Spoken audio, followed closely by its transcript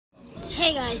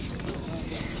Hey guys,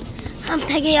 I'm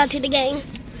taking y'all to the game.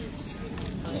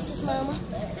 This is Mama.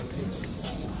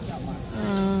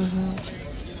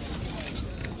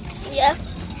 Yeah,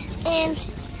 and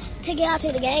taking y'all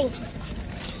to the game.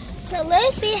 So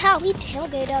let's see how we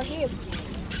tailgate out here.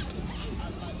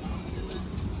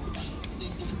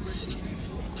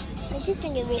 I just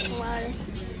think give me some water.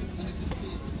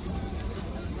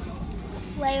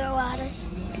 Flavor water.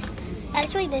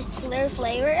 Actually, the clear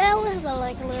flavor ale has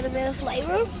like a little bit of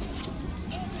flavor.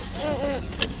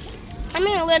 I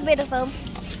mean a little bit of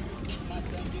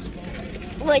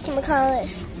whatchamacallit.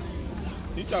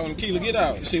 You talking to Keela, get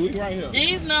out. See, we right here.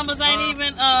 These numbers ain't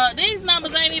even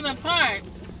parked.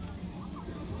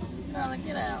 Keila,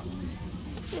 get out.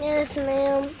 Yes,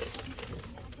 ma'am.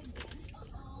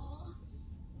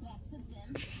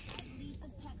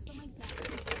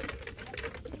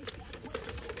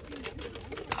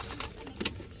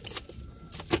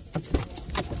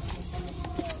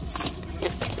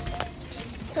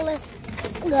 So let's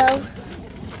go.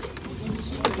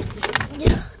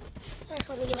 Yeah.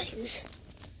 Let me get my shoes.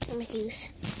 Get my shoes.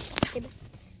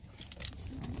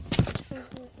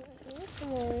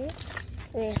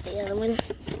 Where's the other one?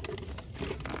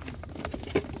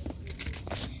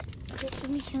 Let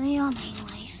me show you all my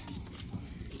life.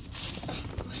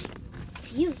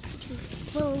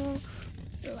 Beautiful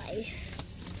life.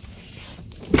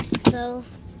 So,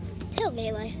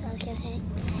 tailgate lifestyle, I was gonna say.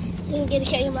 Didn't get to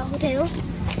show you my hotel.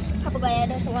 Probably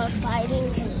there's a lot of fighting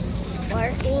and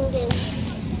working and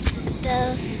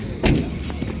stuff.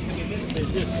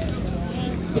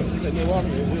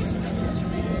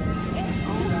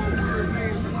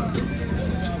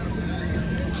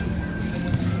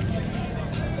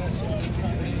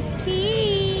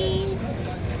 Key.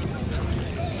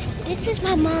 This is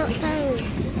my mom's phone.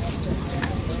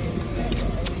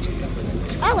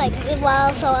 I like to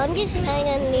vlog, so I'm just not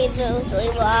gonna need to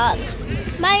vlog.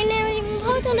 But I never even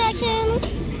post on that channel.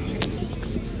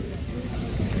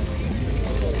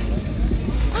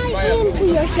 I am to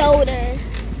your shoulder.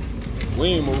 We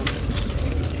ain't moving.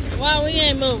 Why we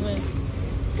ain't moving?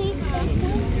 He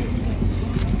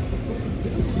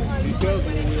tells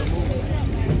me we're moving.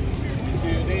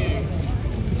 Until then,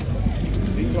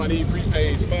 these are these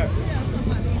prepaid spots.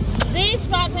 These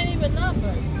spots ain't even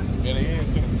numbered. Yeah, they is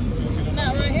too.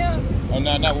 Not right here. Oh,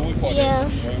 not where we parked. Yeah.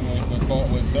 We parked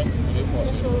with something. Where they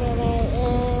parked.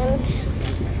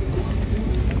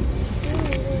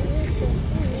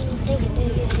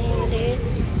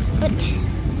 But you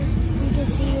can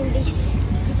see in this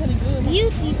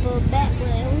beautiful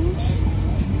background.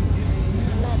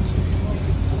 Not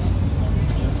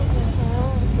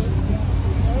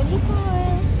dirty car.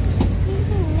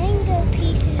 Mango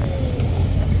pieces.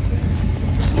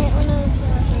 I don't know if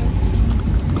y'all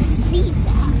can see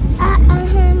that.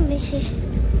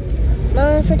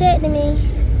 Mama's protecting me.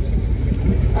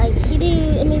 Like she do.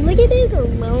 I mean, look at this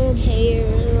long hair.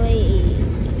 Like,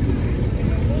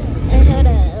 hold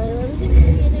up. Let me see if I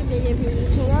can get a bigger picture.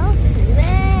 Can y'all